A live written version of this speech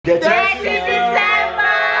Detty December.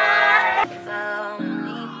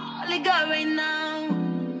 All I got right now,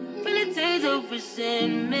 feeling days of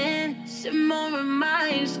resentment, simmer in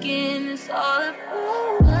my skin. It's all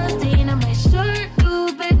about bloodstains on my shirt, you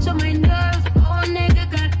bitch on my nerves. Oh nigga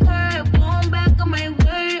got hurt, going back on my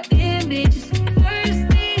word. Yeah, bitch is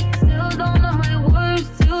thirsty, still don't know my words,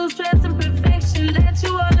 still stressing perfection. Let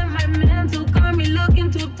you all in my mental, got me looking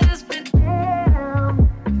too desperate. Damn,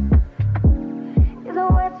 you know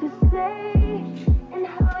what you say.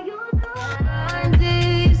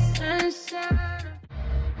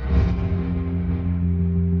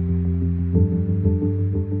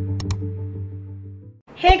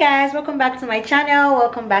 Hey guys, welcome back to my channel.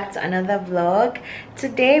 Welcome back to another vlog.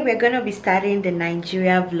 Today we're gonna be starting the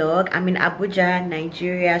Nigeria vlog. I'm in Abuja,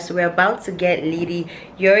 Nigeria, so we're about to get litty.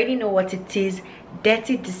 You already know what it is.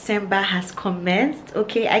 Dirty December has commenced.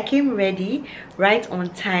 Okay, I came ready right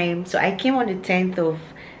on time. So I came on the 10th of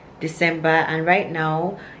December and right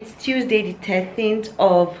now it's Tuesday the 13th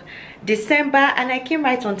of December and I came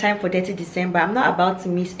right on time for Dirty December. I'm not about to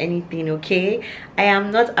miss anything, okay? I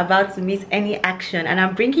am not about to miss any action and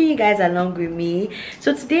I'm bringing you guys along with me.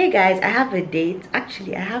 So today guys, I have a date.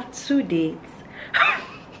 Actually, I have two dates.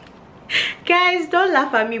 Guys, don't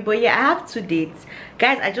laugh at me, but yeah, I have two dates.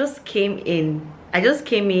 Guys, I just came in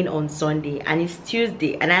on Sunday and it's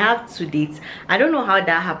Tuesday and I have two dates. I don't know how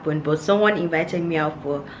that happened, but someone invited me out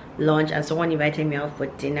for lunch and someone invited me out for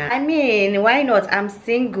dinner. I mean, why not? I'm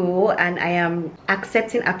single and I am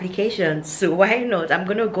accepting applications, so why not? I'm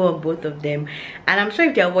gonna go on both of them. And I'm sure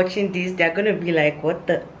if they're watching this, they're gonna be like, what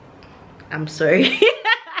the, I'm sorry.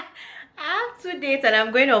 I have two dates and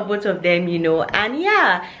I'm going on both of them, you know. And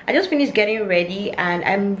yeah, I just finished getting ready and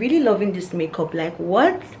I'm really loving this makeup. Like,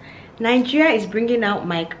 what? Nigeria is bringing out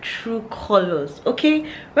my true colors. Okay,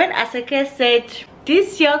 when Asake said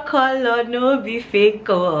this your color no be fake,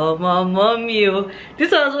 oh my mommy,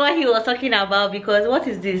 this was what he was talking about. Because what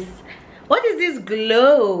is this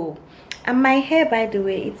glow? And my hair, by the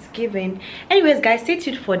way, it's giving. Anyways guys, stay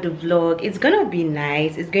tuned for the vlog. It's gonna be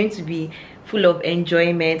nice. It's going to be full of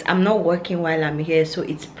enjoyment. I'm not working while I'm here, so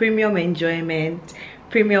it's premium enjoyment,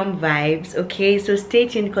 premium vibes. Okay, so stay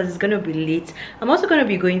tuned because it's gonna be late. I'm also gonna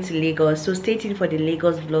be going to Lagos, so stay tuned for the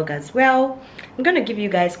Lagos vlog as well. I'm gonna give you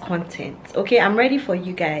guys content. Okay, I'm ready for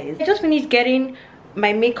you guys. I just finished getting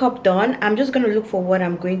my makeup done. I'm just gonna look for what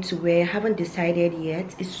I'm going to wear. I haven't decided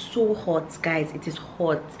yet. It's so hot, guys. It is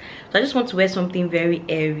hot, so I just want to wear something very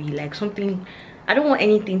airy, like something. I don't want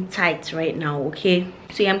anything tight right now. Okay,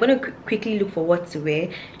 so yeah, I'm gonna quickly look for what to wear,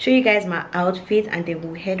 show you guys my outfit, and then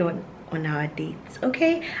we'll head on our dates.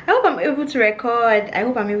 Okay, I hope I'm able to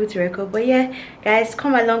record. But yeah guys,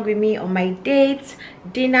 come along with me on my dates,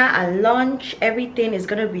 dinner and lunch. Everything is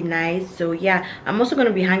gonna be nice. So yeah, I'm also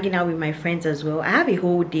gonna be hanging out with my friends as well. I have a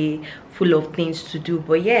whole day full of things to do,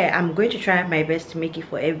 but yeah, I'm going to try my best to make it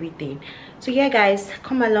for everything. So yeah guys,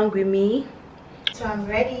 come along with me. So I'm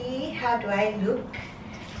ready. How do I look?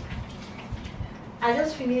 I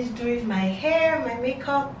just finished doing my hair, my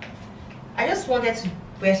makeup. I just wanted to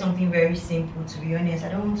wear something very simple, to be honest. I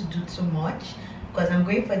don't want to do too much because I'm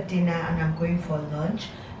going for dinner and I'm going for lunch,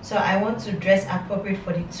 so I want to dress appropriate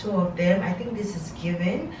for the two of them. I think this is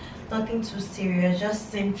given, nothing too serious,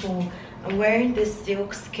 just simple. I'm wearing this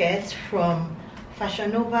silk skirt from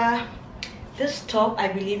Fashion Nova. This top I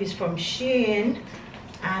believe is from Shein,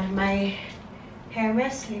 and my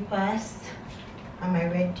Hermes slippers and my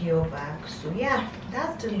red Dior bag. So yeah,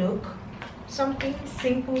 that's the look, something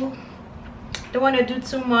simple. Don't want to do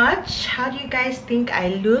too much. How do you guys think I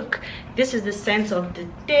look? This is the scent of the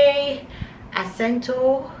day,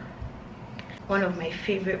 Acento, one of my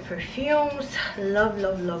favorite perfumes. Love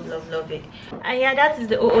it. And yeah, that is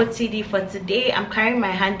the OOTD for today. I'm carrying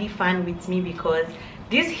my handy fan with me because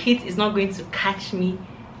this heat is not going to catch me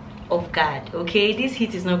off guard. Okay, this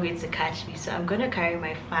heat is not going to catch me, so I'm gonna carry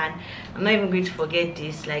my fan. I'm not even going to forget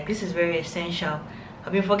this. Like, this is very essential.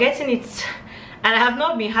 I've been forgetting it and I have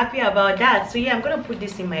not been happy about that. So yeah, I'm gonna put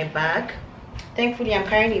this in my bag. Thankfully I'm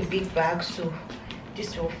carrying a big bag, so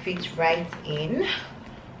this will fit right in.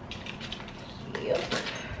 Yep,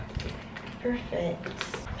 perfect.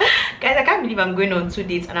 Guys, I can't believe I'm going on 2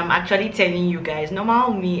 dates and I'm actually telling you guys.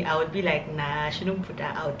 Normal me, I would be like, nah, I shouldn't put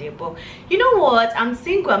that out there. But you know what, I'm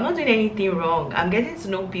single, I'm not doing anything wrong. I'm getting to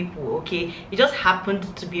know people. Okay, it just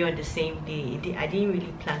happened to be on the same day. I didn't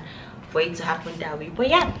really plan for it to happen that way. But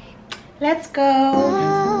yeah, let's go.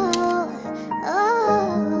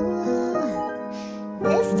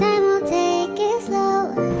 This time we'll take it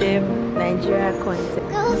slow. Them Nigeria content.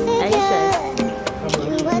 Go figure.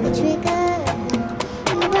 You are the trigger.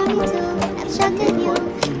 You want me to. I'm shocking you.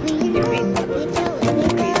 We know the picture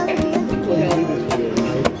will make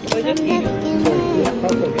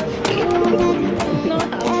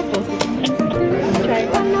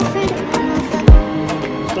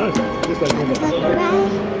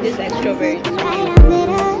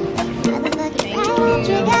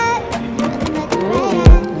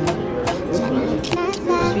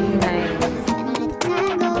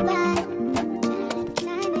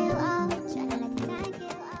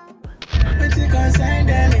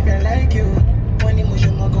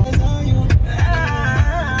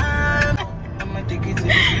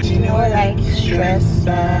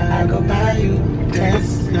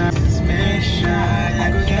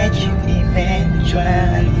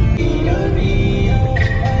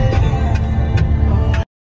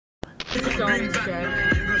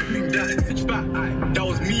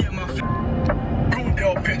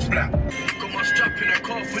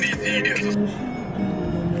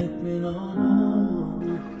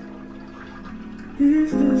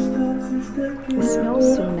It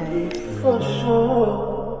smells so nice.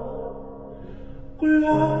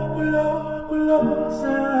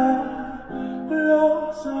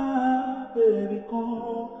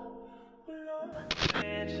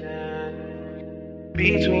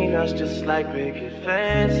 Between us, just like picket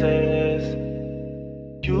fences.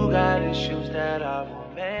 You got issues that I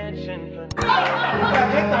won't mention.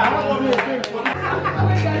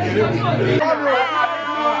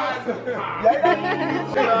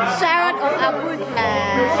 Sharon of Abuja.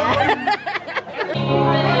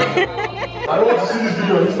 I don't want to see this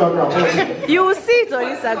video on Instagram. You will see it on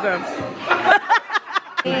Instagram.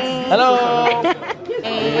 Hello.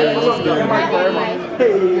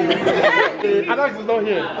 Alex is not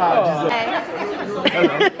here.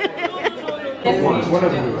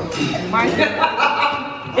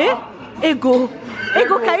 Ego,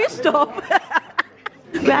 can you stop?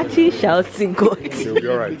 We're actually shouting, God. You'll be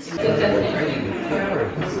alright.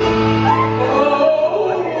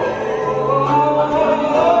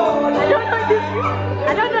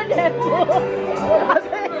 I don't know that.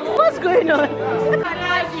 What's going on?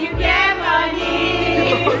 You get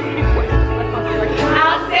money.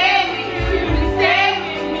 I'll stay with you, stay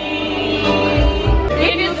with me.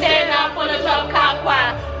 If you stay now, follow Chop Kakwa.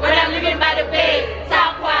 When I'm living by the bay,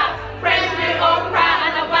 Takwa. Friends with Oprah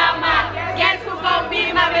and Obama. Guess who gon'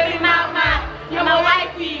 be my baby mama? You're my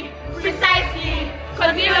wifey, precisely.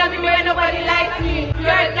 Cause you love me when nobody likes me. You're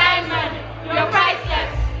a diamond, you're priceless.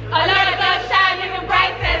 A lot of girls shine even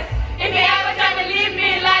brightest. If you ever try to leave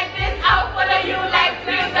me like this, I'll follow you like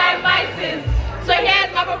dreams and vices. So here's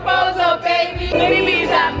my proposal, baby. Maybe be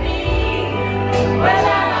that me.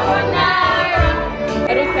 Whether I wanna,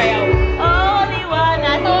 I don't cry out. Only one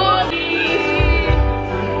and only.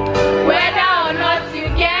 Whether or not you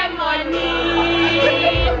get money.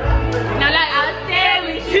 Now like I'll stay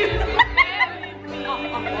with you.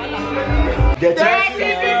 Get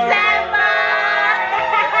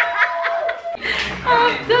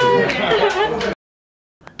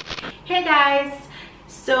Hey guys,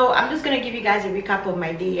 so I'm just gonna give you guys a recap of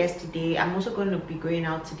my day yesterday. I'm also going to be going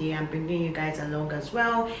out today and bringing you guys along as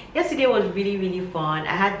well. Yesterday was really fun.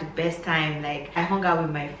 I had the best time. Like, I hung out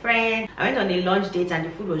with my friend. I went on a lunch date and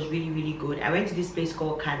the food was really good. I went to this place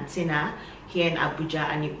called Cantina here in Abuja,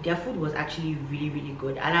 and their food was actually really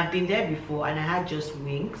good. And I've been there before and I had just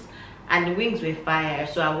wings, and the wings were fire,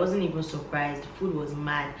 so I wasn't even surprised. The food was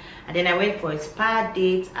mad. And then I went for a spa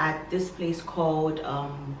date at this place called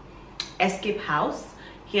Escape House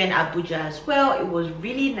here in Abuja as well. It was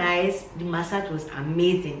really nice. The massage was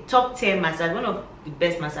amazing. Top 10 massage, one of the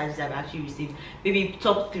best massages I've actually received. Maybe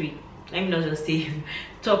top 3. Let me not just say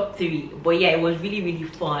top 3. But yeah, it was really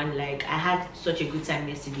fun. Like, I had such a good time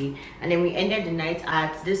yesterday. And then we ended the night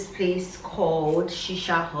at this place called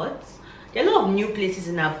Shisha Hut. There are a lot of new places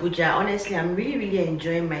in Abuja. Honestly, I'm really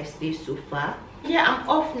enjoying my stay so far. Yeah, I'm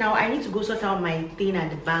off now. I need to go sort out my thing at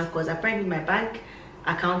the bank because apparently my bank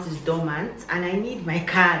account is dormant and I need my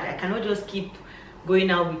card. I cannot just keep going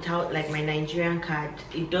out without like my Nigerian card.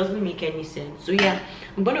 It doesn't make any sense. So yeah,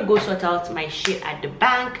 I'm gonna go sort out my shit at the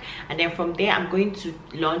bank, and then from there I'm going to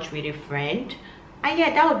lunch with a friend. And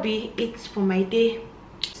yeah, that would be it for my day.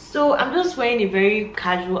 So I'm just wearing a very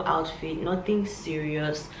casual outfit, nothing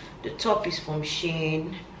serious. The top is from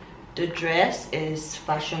Shein, the dress is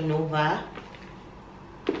Fashion Nova,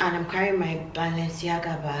 and I'm carrying my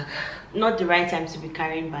Balenciaga bag. Not the right time to be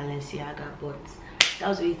carrying Balenciaga, but that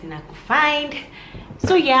was the only thing I could find.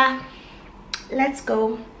 So yeah, let's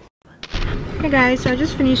go. Hey guys, so I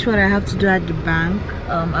just finished what I have to do at the bank.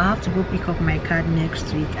 I have to go pick up my card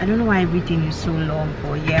next week. I don't know why everything is so long,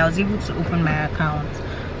 but yeah, I was able to open my account,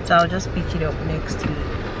 so I'll just pick it up next week.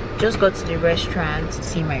 Just got to the restaurant to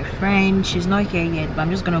see my friend. She's not here yet, but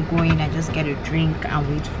I'm just gonna go in and just get a drink and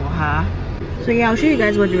wait for her. So yeah, I'll show you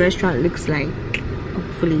guys what the restaurant looks like.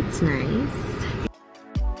 Hopefully it's nice.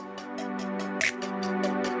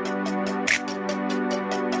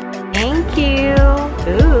 Thank you.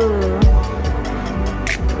 Ooh,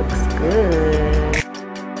 looks good.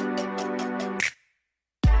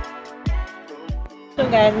 So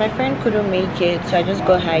guys, my friend couldn't make it, so I just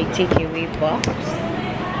got her a takeaway box.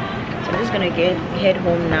 I'm just gonna head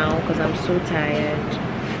home now because I'm so tired.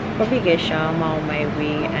 Probably get shawarma on my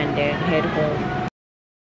way and then head home.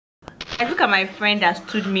 I look at my friend that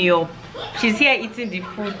stood me up. She's here eating the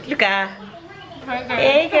food. Look at her.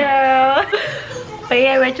 Hey girl. But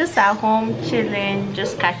yeah, we're just at home chilling,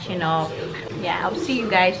 just catching up. Yeah, I'll see you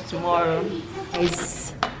guys tomorrow.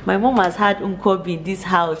 Guys, my mom has had unkobi in this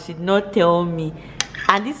house. She did not tell me.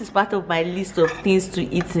 And this is part of my list of things to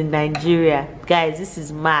eat in Nigeria. Guys, this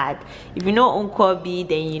is mad. If you know unkobi,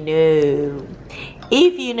 then you know.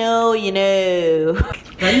 If you know, you know.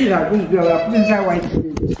 Can you put inside white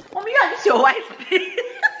plate? Mommy, you this your white plate.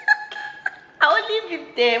 I will leave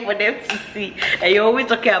it there for them to see. And you're always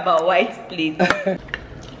talking about white plate.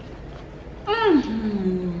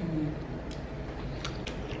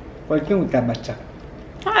 What can we get abacha?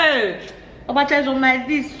 Hey, abacha is on my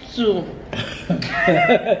list too.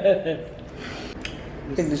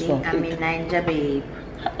 Take this one. I'm in Nigeria, babe.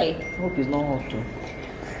 Hi. I hope it's not hot too.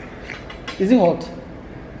 Is it hot?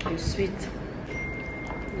 It's sweet.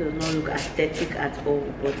 It does not look aesthetic at all,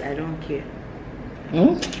 but I don't care.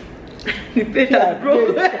 The plate is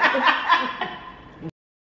broke.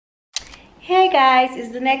 Hey guys,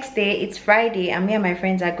 it's the next day. It's Friday and me and my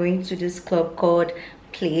friends are going to this club called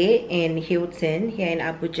Play in Hilton here in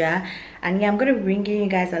Abuja, and yeah, I'm gonna be bringing you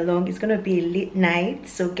guys along. It's gonna be a late night,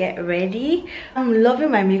 so get ready. I'm loving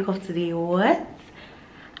my makeup today. What?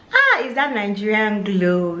 Is that Nigerian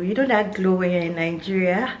glow? You know that glow when you're in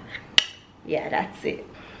Nigeria? Yeah, that's it.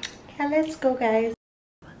 Yeah, let's go guys.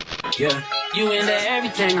 Yeah, you into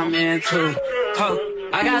everything I'm into. Ho,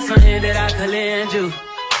 I got something that I could lend you.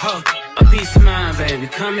 Ho, a piece of mind, baby.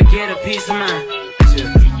 Come and get a piece of mind.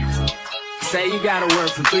 Yeah. Say you gotta work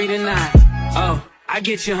from 3 to 9. Oh, I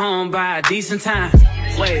get you home by a decent time.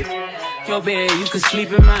 Wait, your bed, you can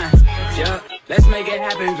sleep in mine. Yeah, let's make it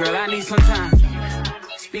happen, girl. I need some time.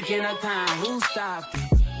 Speaking of time, who stopped it?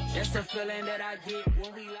 That's the feeling that I get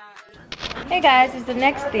when we lie. Hey guys, it's the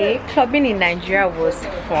next day. Clubbing in Nigeria was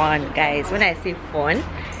fun, guys. When I say fun,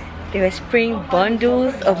 they were spraying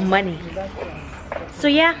bundles of money. So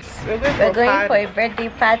yeah, we're going for a birthday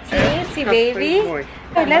party. See baby?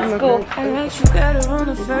 Okay, let's go. I met you better on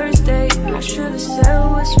the first date. I should have said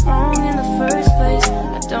what's wrong in the first place.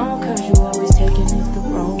 I don't, cause you always taking it the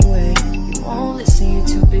wrong way. You won't listen, you're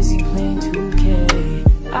too busy playing 2K.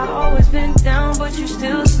 I always been down, but you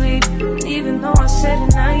still sleep. And even though I said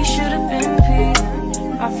it now, you should have been peeved.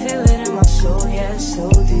 I feel it in my soul, yeah, it's so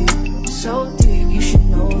deep. So deep, you should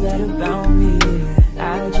know that about me.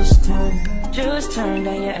 I just turned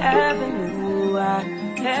down your avenue. I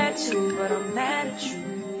had to, but I'm mad at you,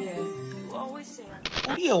 yeah. You always say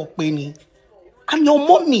Yo, Benny, I'm your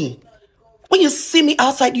mommy. When you see me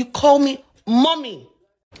outside, you call me mommy.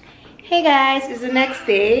 Hey guys, it's the next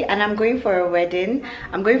day and I'm going for a wedding.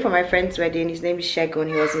 I'm going for my friend's wedding. His name is Shegun.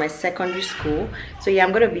 He was in my secondary school. So yeah,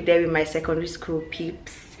 I'm gonna be there with my secondary school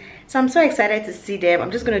peeps. So I'm so excited to see them.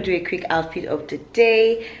 I'm just gonna do a quick outfit of the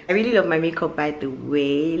day. I really love my makeup, by the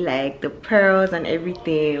way, like the pearls and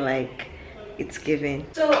everything, like it's giving.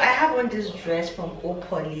 So I have on this dress from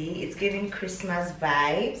Opoly. It's giving Christmas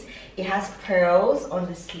vibes. It has pearls on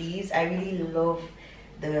the sleeves. I really love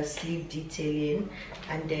the sleeve detailing.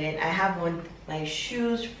 And then I have on my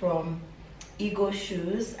shoes from Ego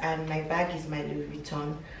Shoes, and my bag is my Louis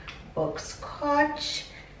Vuitton box scotch.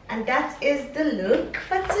 And that is the look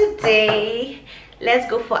for today.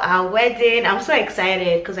 Let's go for our wedding. I'm so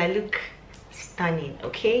excited because I look stunning.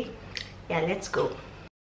 Okay, yeah, let's go.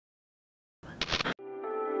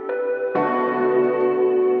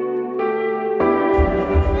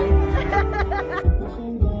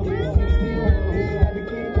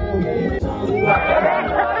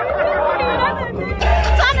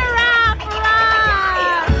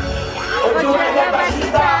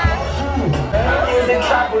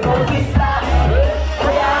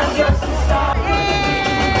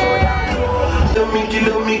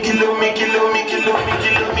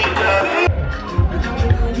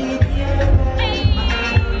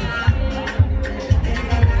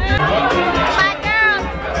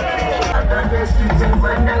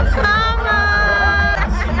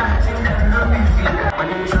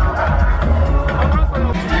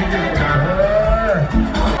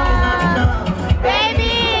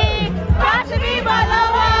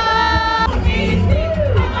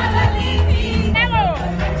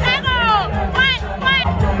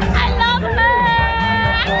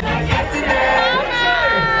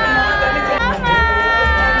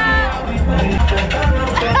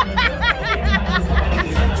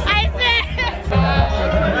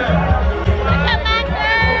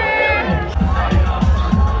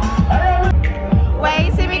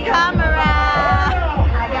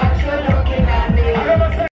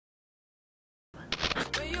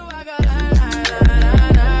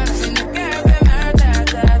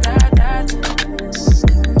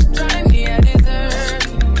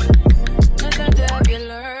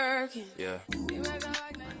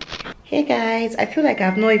 Hey guys, I feel like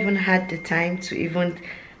I've not even had the time to even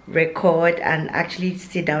record and actually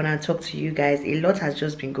sit down and talk to you guys. A lot has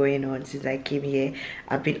just been going on since I came here.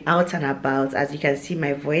 I've been out and about. As you can see,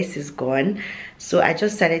 my voice is gone, so I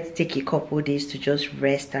just decided to take a couple days to just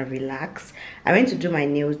rest and relax. I went to do my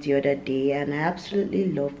nails the other day and I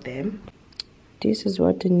absolutely love them. This is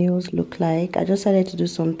what the nails look like. I just decided to do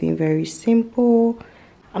something very simple.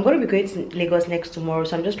 I'm going to be going to Lagos next tomorrow,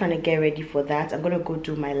 so I'm just trying to get ready for that. I'm going to go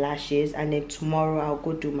do my lashes, and then tomorrow I'll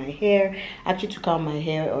go do my hair. I actually took out my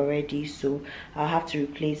hair already, so I'll have to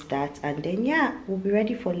replace that. And then yeah, we'll be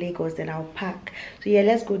ready for Lagos, then I'll pack. So yeah,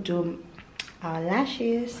 let's go do our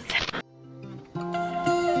lashes.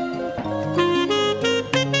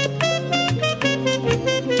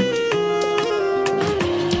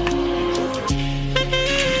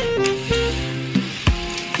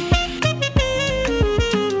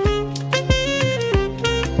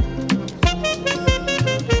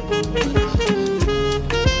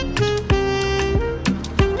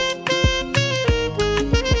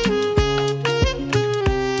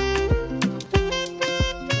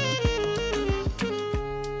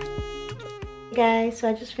 Guys, so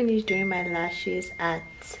I just finished doing my lashes at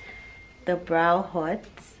the Brow Hut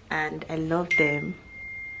and I love them.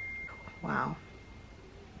 Wow,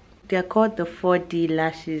 they're called the 4D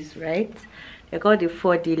lashes, right? They're called the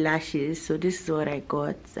 4D lashes. So this is what I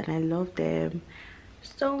got and I love them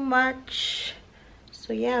so much.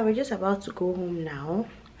 So yeah, we're just about to go home now,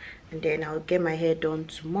 and then I'll get my hair done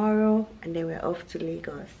tomorrow, and then we're off to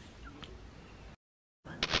Lagos.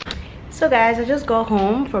 So guys, I just got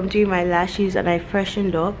home from doing my lashes and I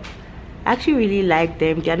freshened up. I actually really like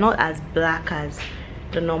them. They're not as black as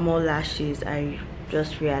the normal lashes. I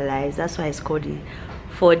just realized that's why it's called the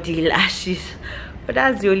 4D lashes, but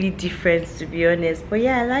that's the only difference, to be honest. But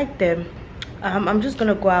yeah, I like them. I'm just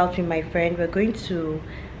gonna go out with my friend. We're going to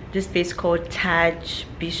this place called Taj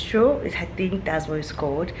Bistro. I think that's what it's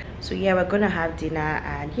called. So yeah, we're gonna have dinner,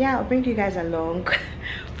 and yeah, I'll bring you guys along.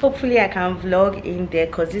 Hopefully I can vlog in there,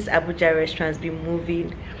 because this Abuja restaurant's been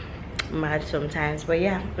moving mad sometimes. But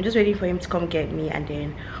yeah, I'm just waiting for him to come get me, and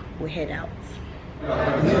then we'll head out.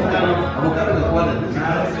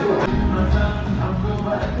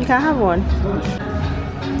 You can have one.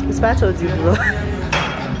 It's part of the vlog.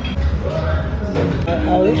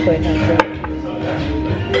 I'll wait for it.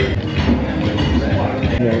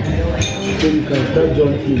 So you can start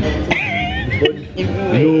jumping.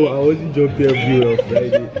 No, I wasn't jumping everywhere on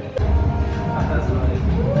Friday.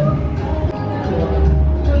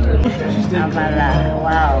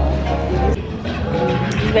 Wow.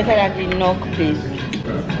 It's better than the knock place.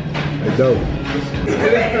 I doubt.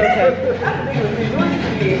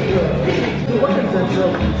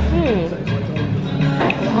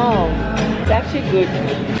 Wow. It's actually good.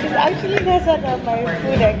 It's actually better than my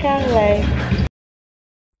food. I can't lie.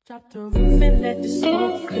 Drop the roof and let the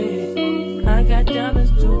smoke clear. I got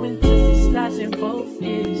diamonds doing twisted slides in both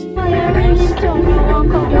ears. I just don't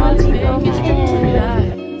know y'all to make it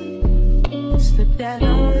tonight. Slip that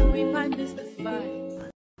on and we might miss the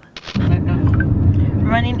fight.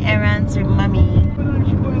 Running errands with mommy.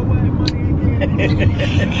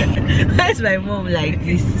 Why is my mom like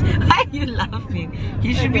this? Why are you laughing?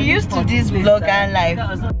 You should be used to this vlogger life.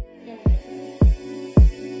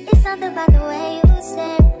 It's something about the way you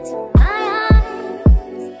stare into my eyes.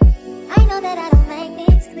 I know that I don't make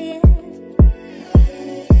things clear.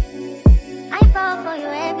 I fall for you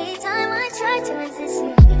every time I try to resist you.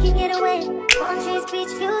 You can get away. Palm trees,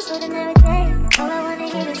 beach views, with an every day. All I wanna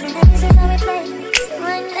hear is in the dishes I replay. Sit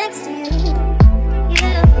right next to you.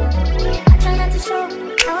 I try not to show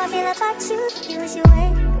how I feel about you. You wish you way.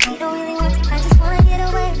 You don't really want to. I just wanna get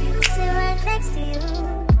away. Sit right next to you.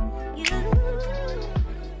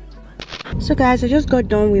 So guys, I just got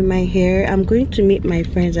done with my hair. I'm going to meet my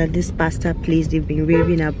friends at this pasta place they've been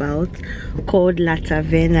raving about, called La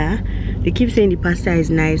Taverna. They keep saying the pasta is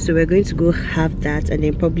nice, so we're going to go have that and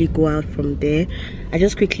then probably go out from there. I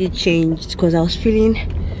just quickly changed because I was feeling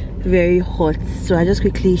very hot, so I just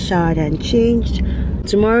quickly showered and changed.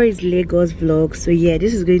 Tomorrow is Lagos vlog, so yeah,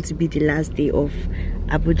 this is going to be the last day of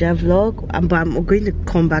Abuja vlog, but I'm going to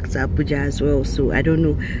come back to Abuja as well, so I don't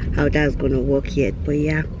know how that's gonna work yet. But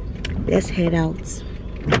yeah, let's head out.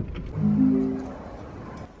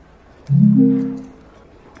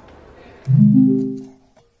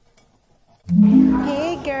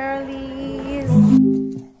 Hey girlies.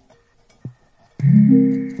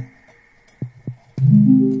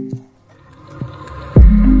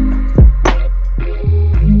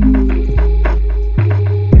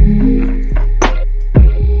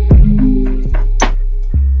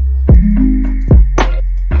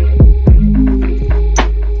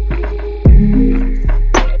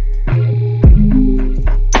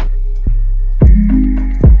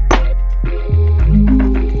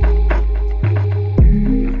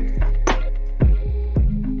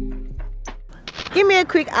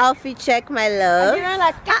 quick outfit check, my love. You know,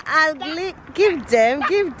 like, I'll give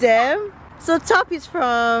them. So top is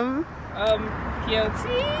from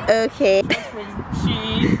PLT. Okay. That's from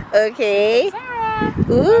She. Okay. Zara.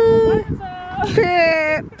 Ooh.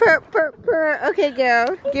 Per. Okay,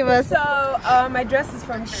 girl. Give us. So my dress is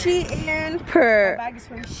from Shein. My bag is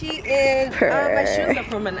from Shein. My shoes are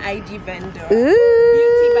from an IG vendor. Ooh.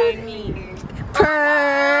 Beauty by me.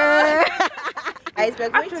 Per. Guys, we're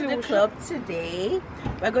going to the club today.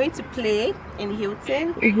 We're going to play in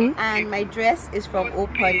Hilton, and my dress is from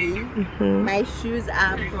Opoli. My shoes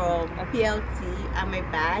are from PLT, and my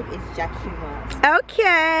bag is Jackie Ross.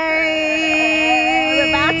 Okay. We're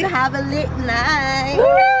about to have a lit night.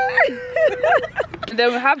 And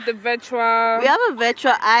then we have the virtual. We have a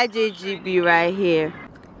virtual IJGB right here.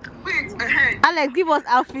 Wait, Alex, give us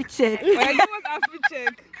outfit check. Give us outfit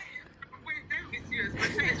check. My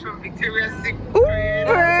shoe is from Victoria's Secret.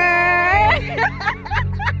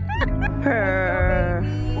 Per.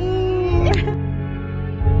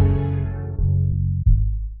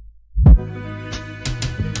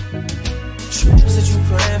 Trips that you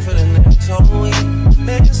plan for the next whole week.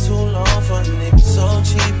 Man, it's too long for a nigga so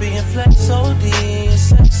cheap. Being flex so D and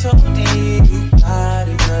sex so D. You got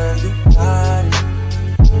it, girl, you got it.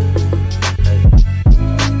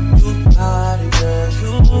 You got it, girl,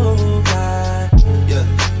 you got it. Yeah.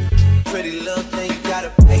 Pretty little thing, you got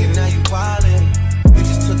it pay and now you wildin'. You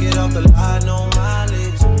just took it off the line, no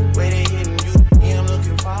mileage. Waiting, hitting you, I'm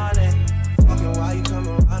looking violent. Fucking why you come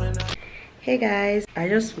around and Hey guys, I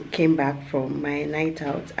just came back from my night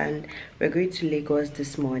out and we're going to Lagos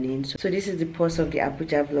this morning. So this is the post of the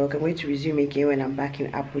Abuja vlog. I'm going to resume again when I'm back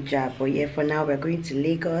in Abuja. But yeah, for now we're going to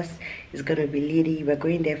Lagos. It's gonna be litty. We're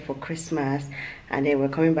going there for Christmas and then we're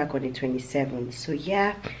coming back on the 27th. So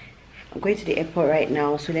yeah, I'm going to the airport right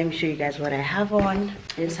now. So let me show you guys what I have on.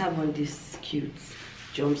 I just have on this cute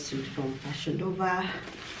jumpsuit from Fashion Nova,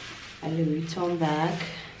 a Louis Vuitton bag,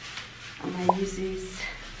 and my Yeezys.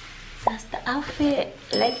 That's the outfit.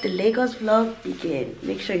 Let the Lagos vlog begin.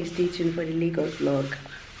 Make sure you stay tuned for the Lagos vlog.